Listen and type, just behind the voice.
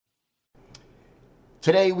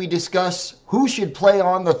Today we discuss who should play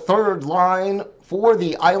on the third line for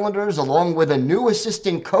the Islanders, along with a new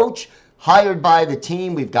assistant coach hired by the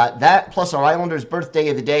team. We've got that, plus our Islanders birthday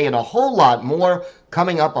of the day, and a whole lot more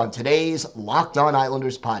coming up on today's Locked On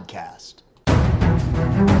Islanders podcast.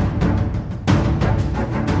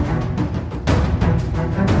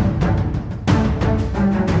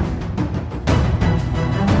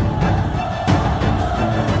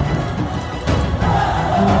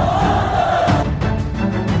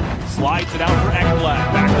 Slides it out for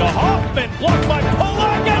Ekblad. Back to Hoffman. Blocked by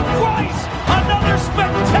Polak and Price. Another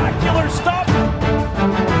spectacular stop.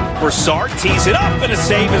 Broussard tees it up and a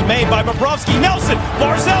save is made by Bobrovsky. Nelson.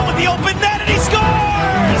 Barzal with the open net and he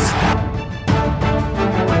scores!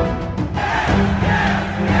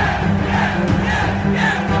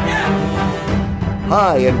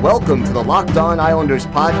 Hi, and welcome to the Locked On Islanders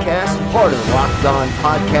podcast, part of the Locked On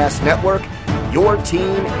Podcast Network, your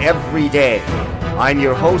team every day. I'm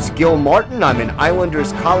your host, Gil Martin. I'm an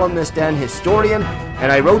Islanders columnist and historian,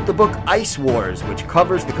 and I wrote the book Ice Wars, which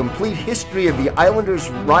covers the complete history of the Islanders'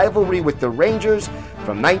 rivalry with the Rangers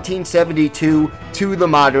from 1972 to the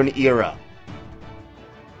modern era.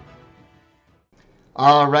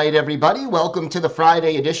 All right, everybody, welcome to the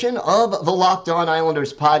Friday edition of the Locked On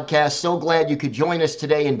Islanders podcast. So glad you could join us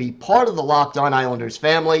today and be part of the Locked On Islanders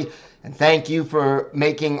family. And thank you for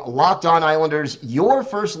making Locked On Islanders your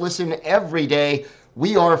first listen every day.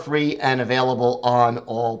 We are free and available on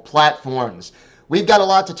all platforms. We've got a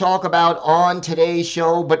lot to talk about on today's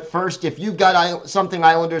show, but first, if you've got something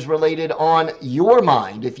Islanders related on your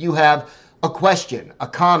mind, if you have a question, a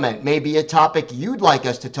comment, maybe a topic you'd like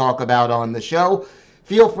us to talk about on the show,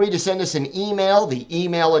 feel free to send us an email. The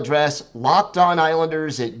email address,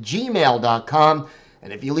 lockedonislanders@gmail.com.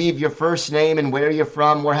 And if you leave your first name and where you're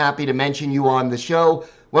from, we're happy to mention you on the show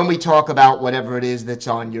when we talk about whatever it is that's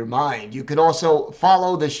on your mind. You could also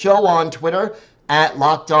follow the show on Twitter at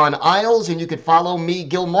Locked On Isles, and you could follow me,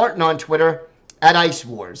 Gil Martin, on Twitter at Ice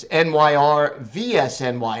Wars,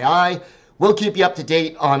 NYRVSNYI. We'll keep you up to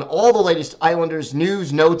date on all the latest Islanders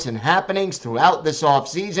news, notes, and happenings throughout this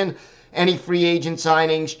offseason. Any free agent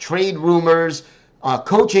signings, trade rumors,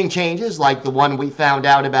 coaching changes like the one we found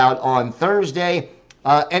out about on Thursday.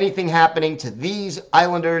 Anything happening to these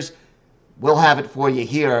Islanders, we'll have it for you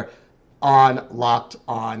here on Locked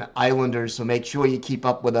On Islanders. So make sure you keep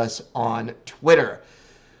up with us on Twitter.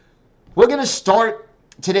 We're going to start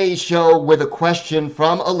today's show with a question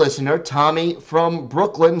from a listener. Tommy from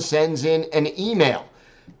Brooklyn sends in an email.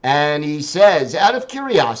 And he says, out of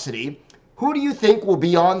curiosity, who do you think will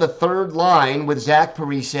be on the third line with Zach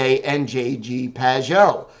Parise and J.G.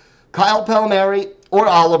 Pageau? Kyle Palmieri or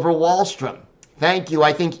Oliver Wahlstrom? Thank you.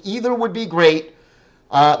 I think either would be great.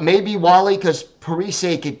 Maybe Wally, because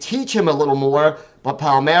Parise could teach him a little more, but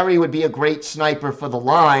Palmieri would be a great sniper for the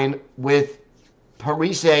line with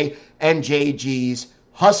Parise and JG's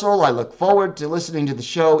hustle. I look forward to listening to the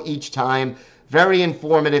show each time. Very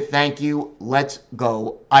informative. Thank you. Let's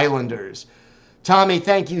go Islanders. Tommy,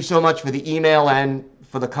 thank you so much for the email and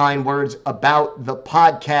for the kind words about the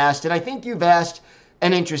podcast. And I think you've asked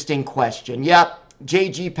an interesting question. Yep,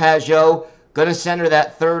 J.G. Pageau going to center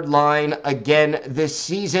that third line again this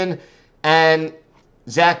season. And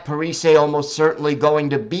Zach Parise almost certainly going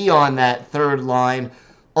to be on that third line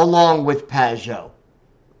along with Pageau.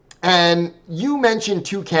 And you mentioned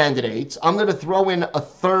two candidates. I'm going to throw in a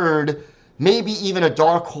third, maybe even a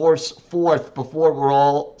dark horse fourth before we're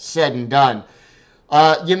all said and done.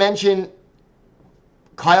 You mentioned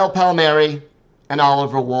Kyle Palmieri and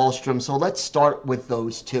Oliver Wahlstrom, so let's start with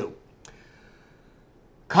those two.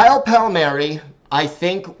 Kyle Palmieri, I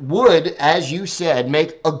think, would, as you said,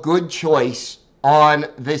 make a good choice on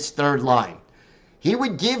this third line. He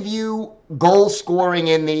would give you goal scoring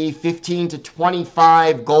in the 15 to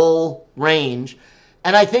 25 goal range,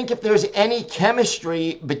 and I think if there's any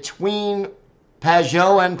chemistry between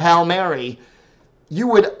Pageau and Palmieri, you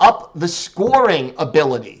would up the scoring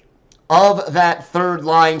ability of that third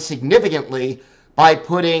line significantly by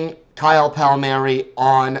putting Kyle Palmieri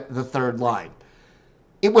on the third line.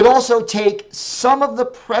 It would also take some of the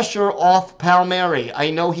pressure off Palmieri.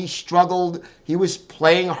 I know he struggled. He was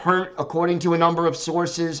playing hurt, according to a number of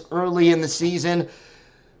sources, early in the season.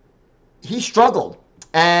 He struggled.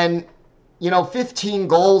 And, 15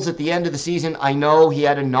 goals at the end of the season. I know he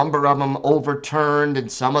had a number of them overturned,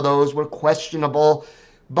 and some of those were questionable.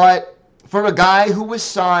 But for a guy who was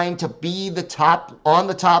signed to be on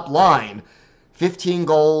the top line, 15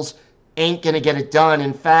 goals ain't going to get it done.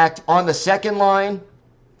 In fact, on the second line,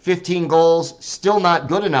 15 goals, still not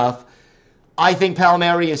good enough. I think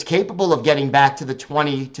Palmieri is capable of getting back to the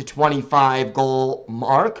 20 to 25 goal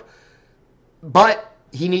mark. But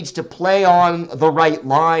he needs to play on the right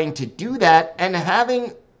line to do that, and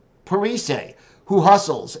having Parise, who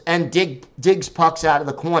hustles and digs pucks out of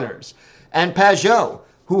the corners, and Pageau,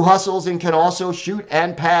 who hustles and can also shoot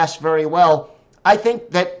and pass very well. I think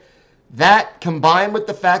that combined with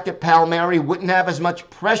the fact that Palmieri wouldn't have as much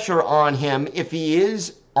pressure on him if he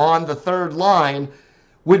is on the third line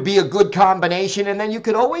would be a good combination. And then you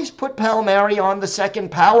could always put Palmieri on the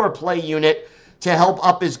second power play unit to help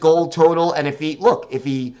up his goal total. And if he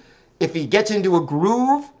gets into a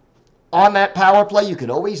groove on that power play, you could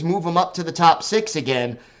always move him up to the top six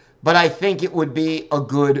again. But I think it would be a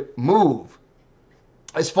good move.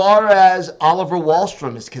 As far as Oliver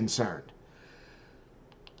Wahlstrom is concerned,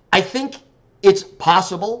 I think it's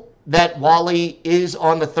possible that Wally is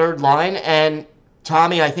on the third line. And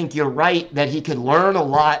Tommy, I think you're right that he could learn a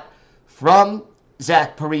lot from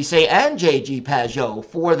Zach Parise and J.G. Pageau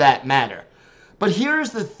for that matter. But here's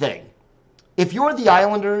the thing. If you're the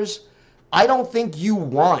Islanders, I don't think you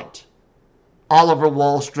want Oliver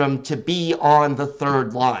Wahlstrom to be on the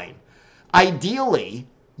third line. Ideally,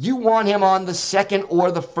 you want him on the second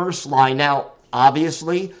or the first line. Now,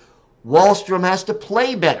 obviously, Wahlstrom has to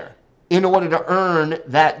play better in order to earn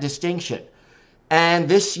that distinction. And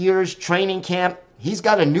this year's training camp, he's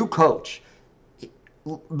got a new coach.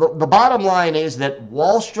 The bottom line is that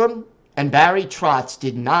Wahlstrom and Barry Trotz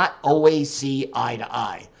did not always see eye to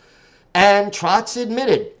eye. And Trotz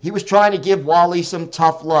admitted he was trying to give Wally some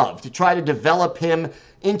tough love, to try to develop him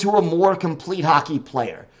into a more complete hockey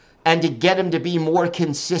player and to get him to be more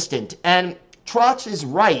consistent. And Trotz is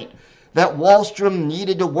right that Wahlstrom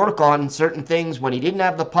needed to work on certain things when he didn't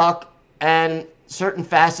have the puck and certain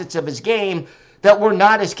facets of his game that were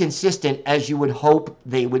not as consistent as you would hope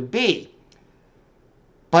they would be.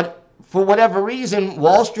 But for whatever reason,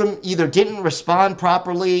 Wahlstrom either didn't respond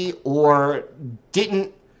properly or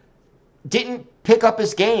didn't pick up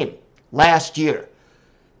his game last year.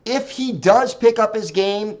 If he does pick up his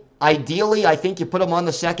game, ideally, I think you put him on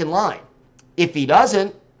the second line. If he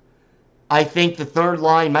doesn't, I think the third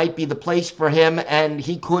line might be the place for him, and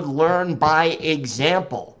he could learn by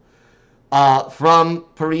example from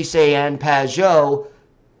Parise and Pageau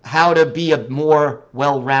how to be a more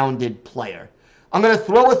well-rounded player. I'm going to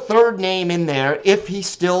throw a third name in there if he's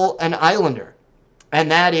still an Islander,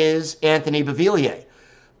 and that is Anthony Beauvillier.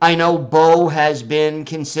 I know Bo has been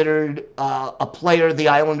considered a player the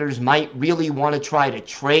Islanders might really want to try to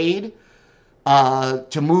trade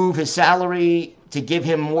to move his salary, to give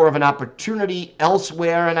him more of an opportunity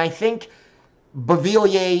elsewhere. And I think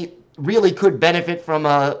Beauvillier really could benefit from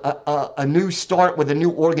a new start with a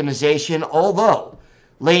new organization, although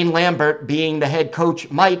Lane Lambert, being the head coach,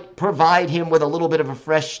 might provide him with a little bit of a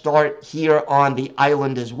fresh start here on the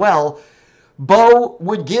island as well. Bo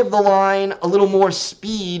would give the line a little more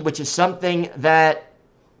speed, which is something that,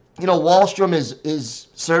 Wahlstrom is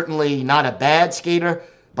certainly not a bad skater,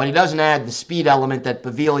 but he doesn't add the speed element that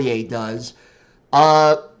Beauvillier does.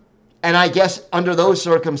 And I guess under those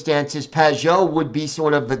circumstances, Pageau would be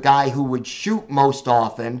sort of the guy who would shoot most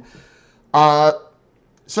often.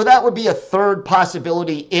 So that would be a third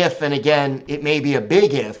possibility if, and again, it may be a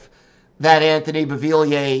big if, that Anthony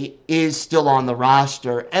Beauvillier is still on the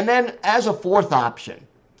roster. And then as a fourth option,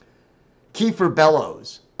 Kiefer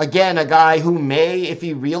Bellows. Again, a guy who may, if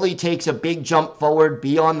he really takes a big jump forward,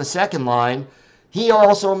 be on the second line. He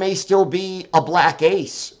also may still be a black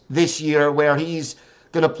ace this year where he's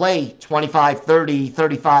going to play 25, 30,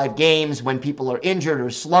 35 games when people are injured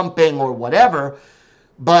or slumping or whatever.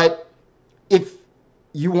 But if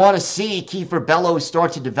you want to see Kiefer Bellows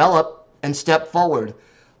start to develop and step forward,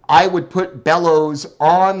 I would put Bellows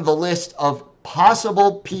on the list of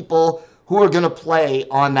possible people who are going to play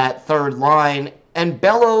on that third line. And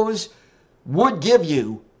Bellows would give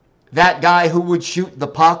you that guy who would shoot the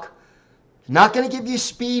puck. Not going to give you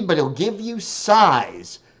speed, but he'll give you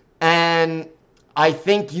size. And I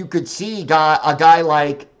think you could see a guy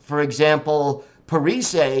like, for example,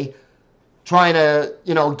 Parise trying to,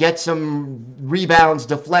 get some rebounds,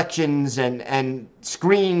 deflections, and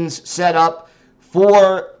screens set up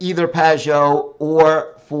for either Pageau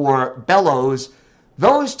or for Bellows.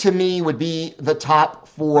 Those, to me, would be the top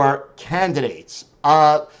four candidates.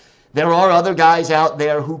 There are other guys out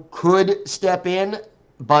there who could step in,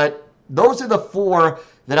 but those are the four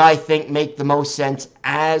that I think make the most sense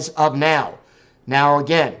as of now. Now,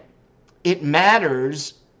 again, it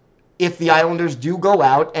matters if the Islanders do go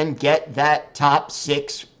out and get that top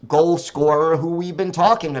six goal scorer who we've been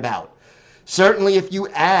talking about. Certainly, if you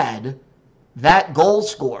add that goal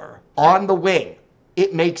scorer on the wing,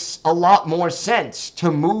 it makes a lot more sense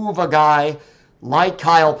to move a guy like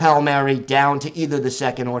Kyle Palmieri down to either the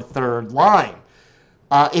second or third line.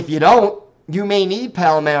 If you don't, you may need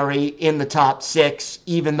Palmieri in the top 6,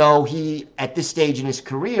 even though he, at this stage in his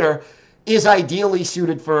career, is ideally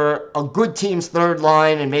suited for a good team's third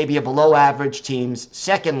line and maybe a below-average team's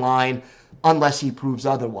second line, unless he proves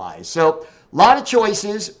otherwise. So, a lot of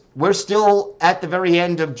choices. We're still at the very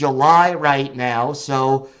end of July right now,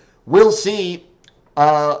 so we'll see,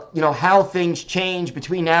 how things change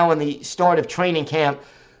between now and the start of training camp.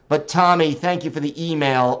 But Tommy, thank you for the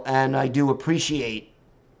email, and I do appreciate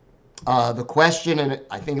the question, and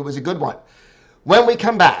I think it was a good one. When we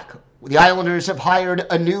come back, the Islanders have hired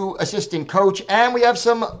a new assistant coach, and we have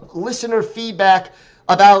some listener feedback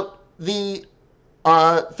about the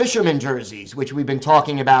fisherman jerseys, which we've been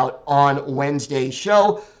talking about on Wednesday's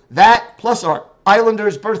show. That, plus our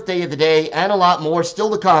Islanders birthday of the day, and a lot more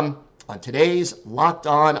still to come on today's Locked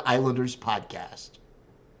On Islanders podcast.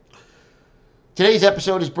 Today's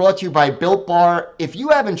episode is brought to you by Built Bar. If you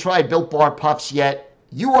haven't tried Built Bar Puffs yet,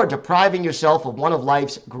 you are depriving yourself of one of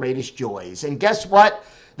life's greatest joys. And guess what?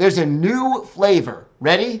 There's a new flavor.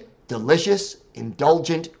 Ready? Delicious,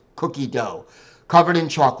 indulgent cookie dough covered in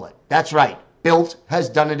chocolate. That's right. Built has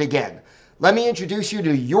done it again. Let me introduce you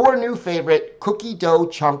to your new favorite cookie dough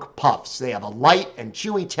chunk puffs. They have a light and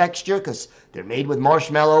chewy texture because they're made with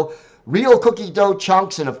marshmallow, real cookie dough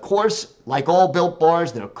chunks, and of course, like all Built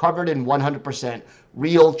Bars, they're covered in 100%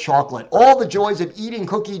 real chocolate. All the joys of eating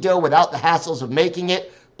cookie dough without the hassles of making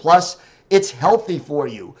it. Plus, it's healthy for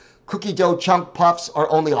you. Cookie dough chunk puffs are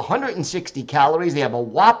only 160 calories. They have a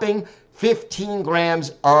whopping 15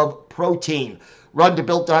 grams of protein. Run to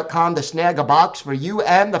Built.com to snag a box for you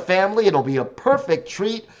and the family. It'll be a perfect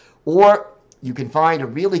treat. Or you can find a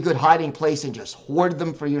really good hiding place and just hoard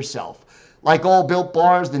them for yourself. Like all Built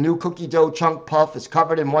Bars, the new cookie dough chunk puff is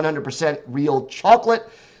covered in 100% real chocolate.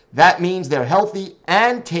 That means they're healthy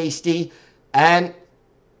and tasty, and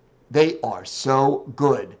they are so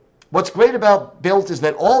good. What's great about Built is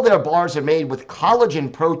that all their bars are made with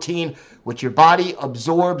collagen protein, which your body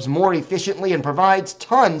absorbs more efficiently and provides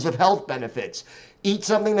tons of health benefits. Eat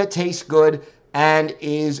something that tastes good and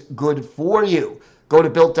is good for you. Go to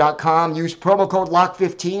Built.com, use promo code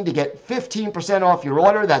LOCK15 to get 15% off your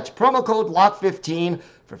order. That's promo code LOCK15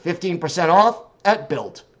 for 15% off at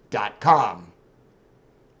Built.com.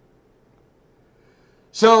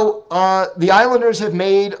 So, the Islanders have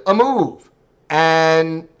made a move,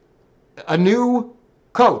 and a new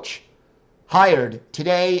coach hired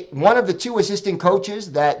today. One of the two assistant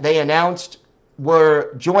coaches that they announced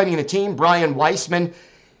were joining the team, Brian Weissman,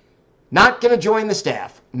 not going to join the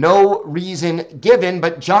staff. No reason given,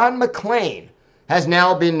 but John McClain has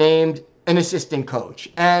now been named an assistant coach.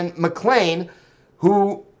 And McClain,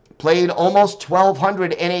 who played almost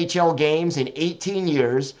 1,200 NHL games in 18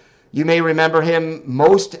 years, you may remember him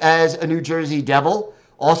most as a New Jersey Devil,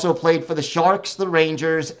 also played for the Sharks, the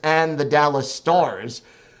Rangers, and the Dallas Stars.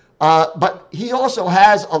 But he also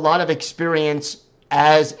has a lot of experience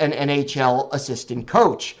as an NHL assistant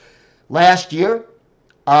coach. Last year,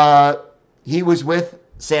 he was with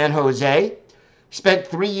San Jose, spent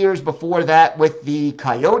 3 years before that with the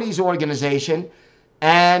Coyotes organization,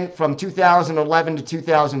 and from 2011 to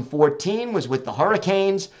 2014 was with the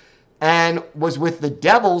Hurricanes, and was with the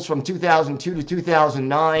Devils from 2002 to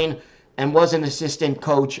 2009, and was an assistant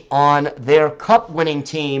coach on their cup-winning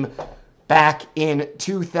team back in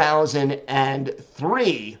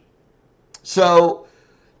 2003. So,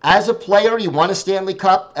 as a player, he won a Stanley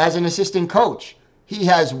Cup. As an assistant coach, he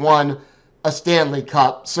has won a Stanley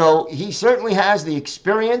Cup. So, he certainly has the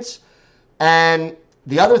experience. And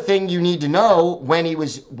the other thing you need to know, when he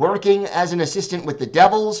was working as an assistant with the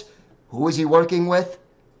Devils, who was he working with?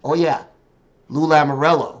 Oh, yeah, Lou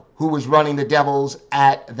Lamoriello, who was running the Devils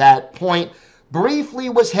at that point. Briefly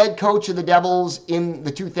was head coach of the Devils in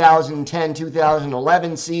the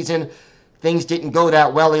 2010-2011 season. Things didn't go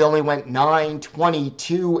that well. He only went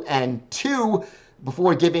 9-22-2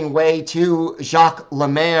 before giving way to Jacques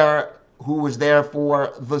Lemaire, who was there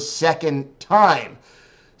for the second time.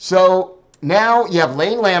 So now you have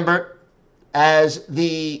Lane Lambert as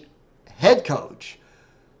the head coach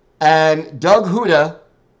and Doug Huda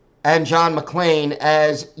and John McClain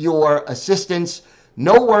as your assistants.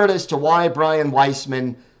 No word as to why Brian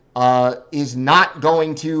Weissman is not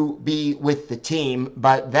going to be with the team,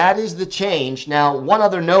 but that is the change. Now, one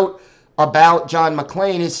other note about John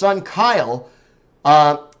McClain, his son Kyle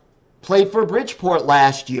played for Bridgeport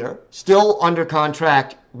last year, still under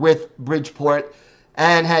contract with Bridgeport,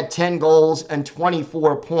 and had 10 goals and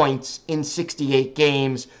 24 points in 68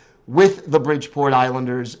 games with the Bridgeport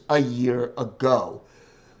Islanders a year ago.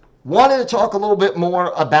 Wanted to talk a little bit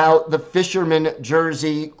more about the fisherman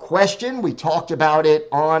jersey question. We talked about it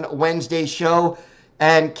on Wednesday's show,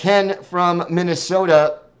 And Ken from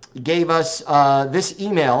Minnesota gave us this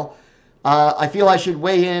email. I feel I should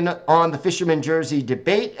weigh in on the Fisherman jersey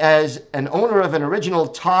debate. As an owner of an original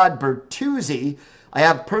Todd Bertuzzi, I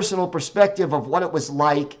have personal perspective of what it was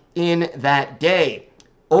like in that day.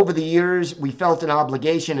 Over the years, we felt an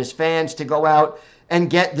obligation as fans to go out and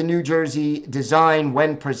get the new jersey design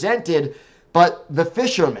when presented, but the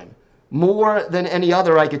Fisherman, more than any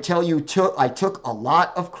other, I could tell you, I took a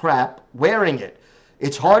lot of crap wearing it.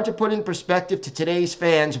 It's hard to put in perspective to today's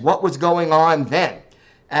fans what was going on then,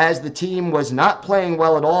 as the team was not playing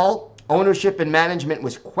well at all. Ownership and management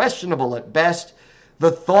was questionable at best.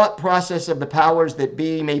 The thought process of the powers that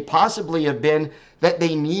be may possibly have been that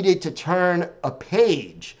they needed to turn a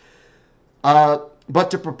page. But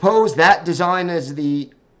to propose that design as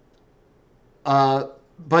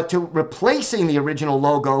but to replacing the original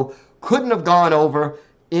logo couldn't have gone over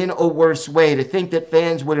in a worse way. To think that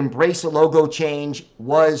fans would embrace a logo change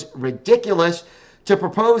was ridiculous. To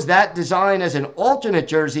propose that design as an alternate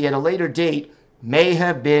jersey at a later date may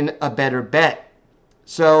have been a better bet.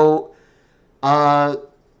 So, right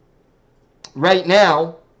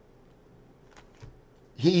now,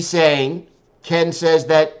 Ken says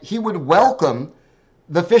that he would welcome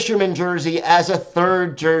the Fisherman jersey as a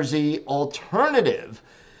third jersey alternative.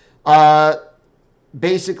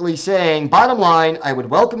 Basically saying, bottom line, I would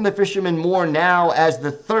welcome the Fisherman more now as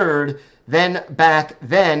the third than back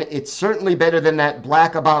then. It's certainly better than that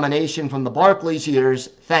black abomination from the Barclays years.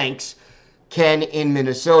 Thanks, Ken in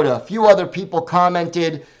Minnesota. A few other people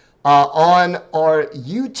commented on our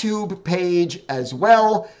YouTube page as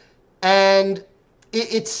well. And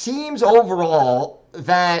it seems overall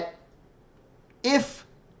that if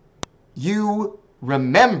you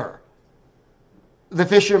remember the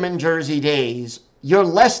Fisherman jersey days, you're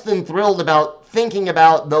less than thrilled about thinking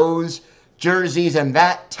about those jerseys and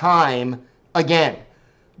that time again.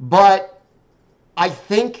 But I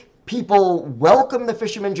think people welcome the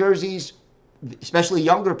Fisherman jerseys, especially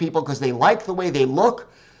younger people, because they like the way they look.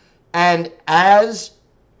 And as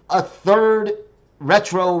a third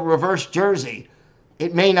retro reverse jersey,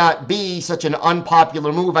 it may not be such an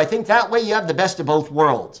unpopular move. I think that way you have the best of both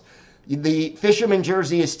worlds. The Fisherman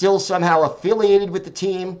jersey is still somehow affiliated with the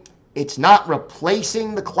team. It's not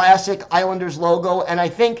replacing the classic Islanders logo. And I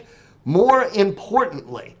think more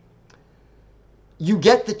importantly, you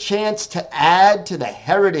get the chance to add to the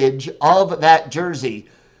heritage of that jersey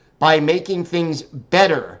by making things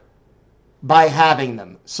better by having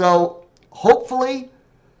them. So hopefully,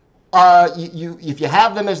 if you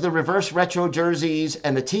have them as the reverse retro jerseys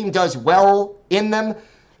and the team does well in them,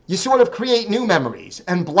 you sort of create new memories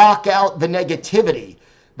and block out the negativity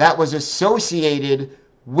that was associated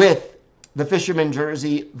with the Fisherman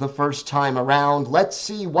jersey the first time around. Let's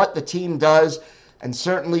see what the team does, and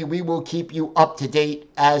certainly we will keep you up to date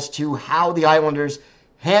as to how the Islanders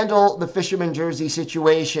handle the Fisherman jersey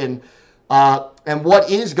situation and what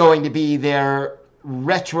is going to be their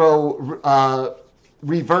retro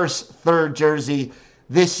reverse third jersey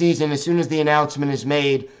this season. As soon as the announcement is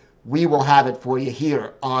made, we will have it for you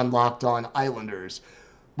here on Locked On Islanders.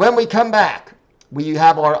 When we come back, we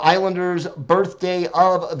have our Islanders birthday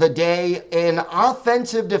of the day, an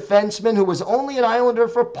offensive defenseman who was only an Islander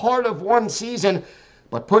for part of one season,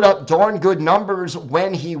 but put up darn good numbers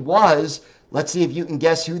when he was. Let's see if you can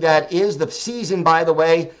guess who that is. The season, by the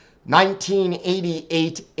way,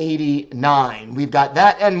 1988-89. We've got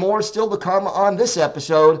that and more still to come on this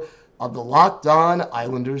episode of the Locked On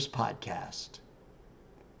Islanders podcast.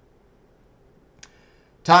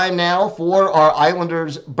 Time now for our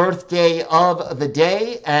Islanders birthday of the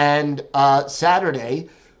day, and Saturday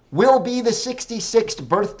will be the 66th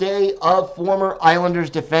birthday of former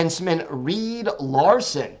Islanders defenseman Reed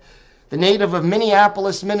Larson. The native of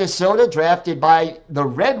Minneapolis, Minnesota, drafted by the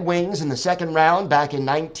Red Wings in the second round back in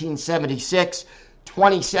 1976,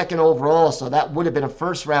 22nd overall, so that would have been a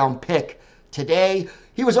first-round pick today.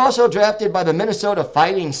 He was also drafted by the Minnesota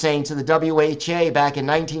Fighting Saints of the WHA back in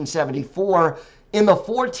 1974 in the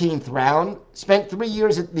 14th round, spent 3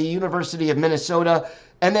 years at the University of Minnesota,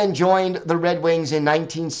 and then joined the Red Wings in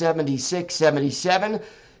 1976-77.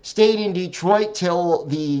 Stayed in Detroit till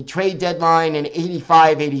the trade deadline in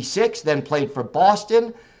 85-86, then played for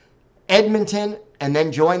Boston, Edmonton, and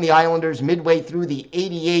then joined the Islanders midway through the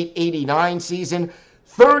 88-89 season.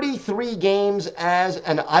 33 games as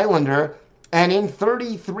an Islander, and in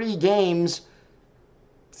 33 games,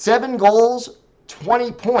 7 goals,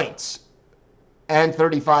 20 points, and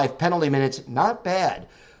 35 penalty minutes. Not bad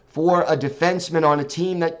for a defenseman on a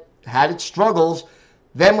team that had its struggles.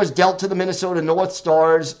 Then was dealt to the Minnesota North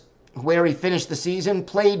Stars, where he finished the season,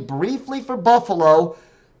 played briefly for Buffalo,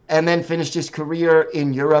 and then finished his career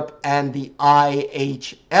in Europe and the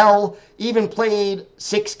IHL. Even played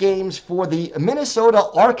 6 games for the Minnesota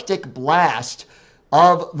Arctic Blast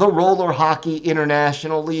of the Roller Hockey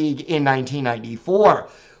International League in 1994.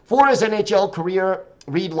 For his NHL career,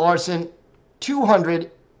 Reed Larson,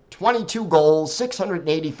 222 goals,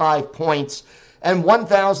 685 points, and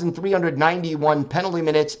 1,391 penalty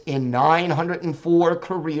minutes in 904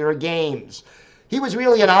 career games. He was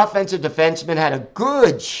really an offensive defenseman, had a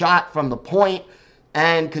good shot from the point,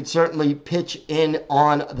 and could certainly pitch in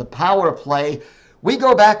on the power play. We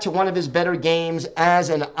go back to one of his better games as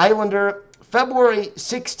an Islander, February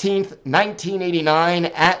 16th, 1989,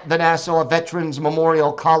 at the Nassau Veterans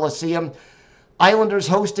Memorial Coliseum. Islanders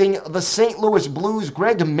hosting the St. Louis Blues.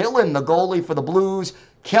 Greg Millen, the goalie for the Blues.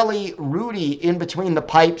 Kelly Hrudey in between the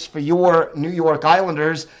pipes for your New York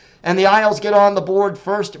Islanders. And the Isles get on the board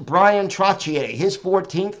first. Bryan Trottier, his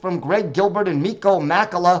 14th from Greg Gilbert and Mikko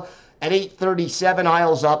Makala at 8:37.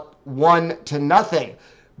 Isles up 1-0.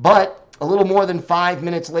 But a little more than 5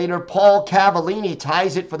 minutes later, Paul Cavallini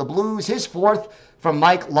ties it for the Blues. His 4th from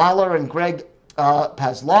Mike Lawler and Greg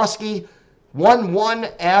Paslowski.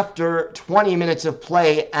 1-1 after 20 minutes of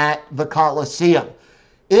play at the Coliseum.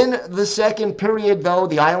 In the second period, though,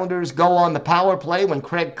 the Islanders go on the power play when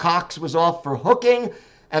Craig Cox was off for hooking.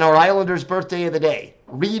 And our Islanders' birthday of the day,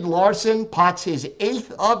 Reed Larson pots his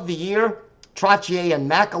 8th of the year. Trottier and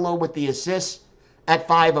Makala with the assists at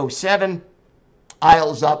 5:07.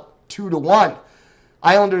 Isles up 2-1.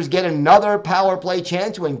 Islanders get another power play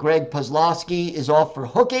chance when Greg Paslowski is off for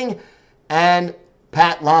hooking. And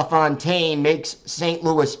Pat LaFontaine makes St.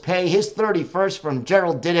 Louis pay. His 31st from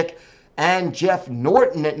Gerald Diduck and Jeff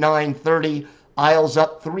Norton at 9:30. Isles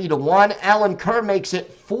up 3-1. Alan Kerr makes it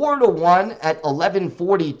 4-1 at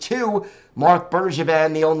 11:42. Mark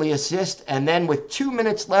Bergevin the only assist. And then with 2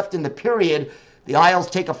 minutes left in the period, the Isles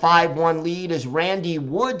take a 5-1 lead as Randy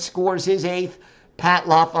Wood scores his 8th. Pat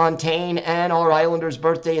LaFontaine and our Islanders'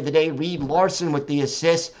 birthday of the day, Reed Larson with the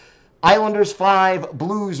assist. Islanders 5,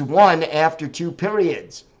 Blues 1 after 2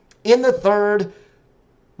 periods. In the third,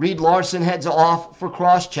 Reed Larson heads off for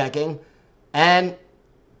cross-checking. And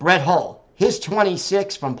Brett Hull, his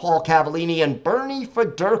 26 from Paul Cavallini, and Bernie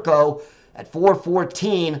Federko at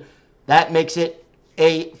 4:14. That makes it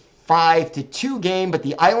a 5-2 game, but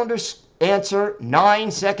the Islanders answer 9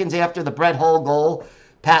 seconds after the Brett Hull goal.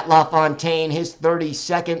 Pat LaFontaine, his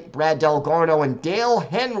 32nd, Brad Delgarno and Dale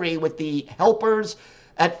Henry with the helpers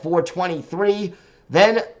at 4:23.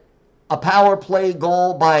 Then a power play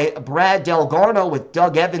goal by Brad Delgarno with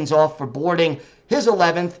Doug Evans off for boarding, his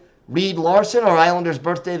 11th. Reed Larson, our Islanders'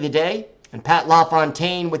 birthday of the day, and Pat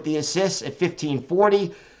LaFontaine with the assists at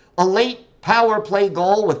 15:40. A late power play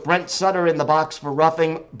goal with Brent Sutter in the box for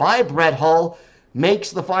roughing by Brett Hull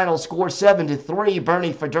makes the final score 7-3.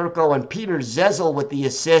 Bernie Federko and Peter Zezel with the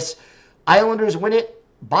assists. Islanders win it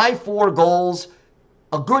by 4 goals.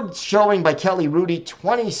 A good showing by Kelly Hrudey,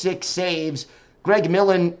 26 saves. Greg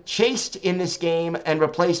Millen chased in this game and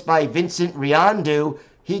replaced by Vincent Riandu.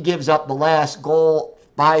 He gives up the last goal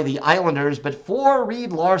by the Islanders. But for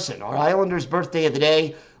Reed Larson, our Islanders' birthday of the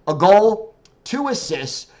day, a goal, 2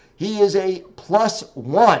 assists. He is a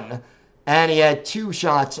 +1, and he had 2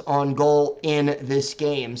 shots on goal in this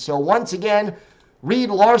game. So once again, Reed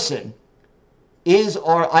Larson is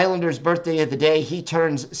our Islanders' birthday of the day. He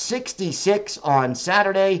turns 66 on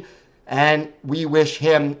Saturday, and we wish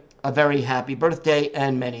him a very happy birthday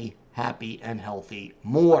and many happy and healthy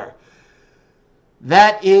more.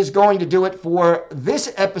 That is going to do it for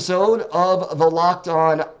this episode of the Locked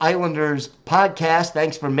On Islanders podcast.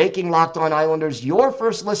 Thanks for making Locked On Islanders your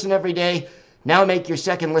first listen every day. Now make your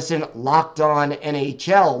second listen Locked On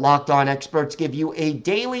NHL. Locked On experts give you a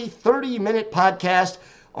daily 30-minute podcast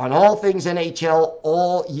on all things NHL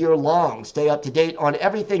all year long. Stay up to date on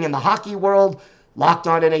everything in the hockey world. Locked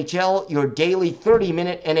On NHL, your daily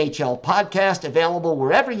 30-minute NHL podcast, available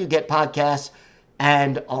wherever you get podcasts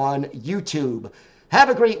and on YouTube. Have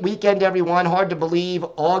a great weekend, everyone. Hard to believe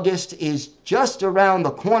August is just around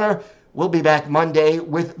the corner. We'll be back Monday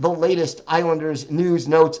with the latest Islanders news,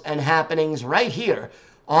 notes, and happenings right here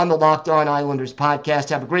on the Locked On Islanders podcast.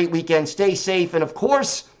 Have a great weekend. Stay safe. And, of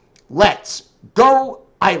course, let's go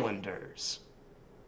Islanders.